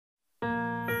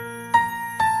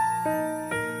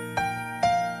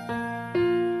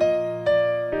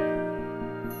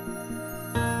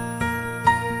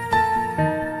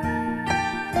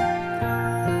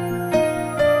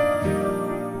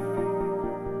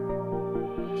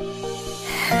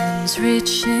Hands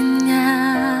reaching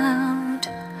out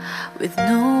with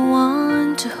no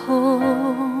one to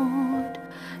hold.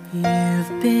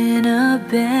 You've been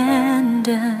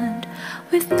abandoned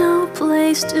with no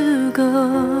place to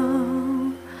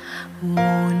go.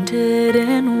 Wounded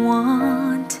and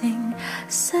wanting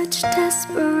such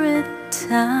desperate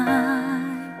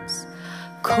times.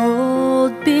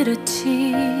 Cold bitter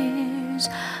tears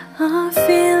are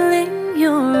filling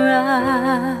your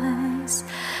eyes.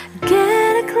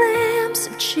 Get a glimpse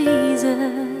of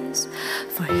Jesus,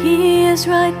 for He is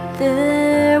right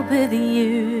there with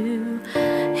you.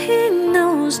 He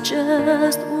knows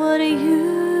just what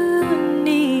you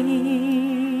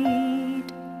need.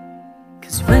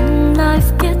 'Cause when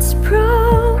life gets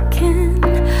broken,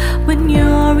 when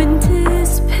you're in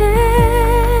despair,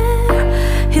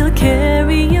 He'll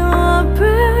carry your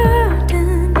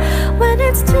burden when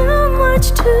it's too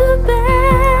much to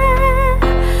bear.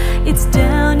 It's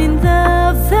down in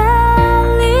the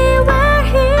valley where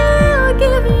He'll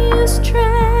give you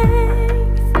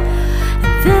strength.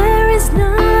 And there is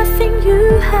nothing you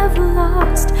have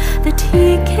lost that He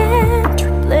can't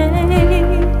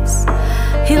replace.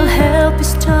 He'll help you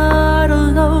start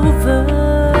all over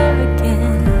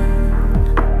again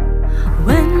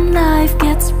when life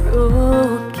gets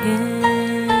broken.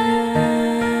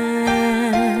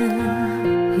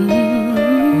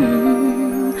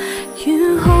 You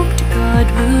hoped God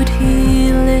would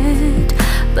heal it,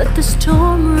 but the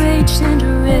storm raged and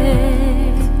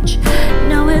raged.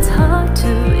 Now it's hard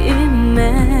to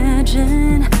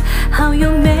imagine how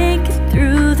you'll make it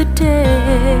through the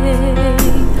day.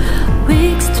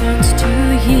 Weeks turns to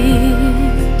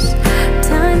years,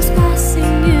 time's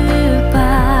passing you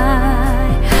by,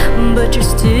 but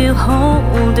you're still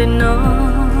holding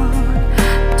on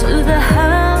to the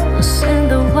house and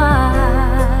the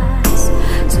wise.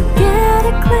 So get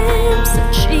a glimpse of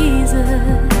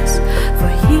Jesus, for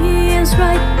He is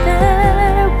right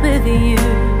there with you.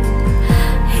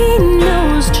 He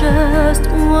knows just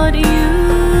what you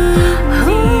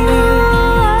need.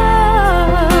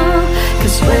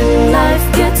 'Cause when life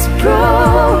gets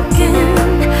broken,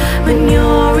 when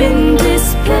you're in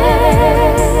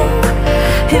despair,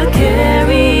 He'll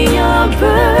carry your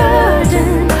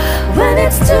burden when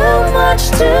it's too much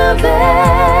to bear.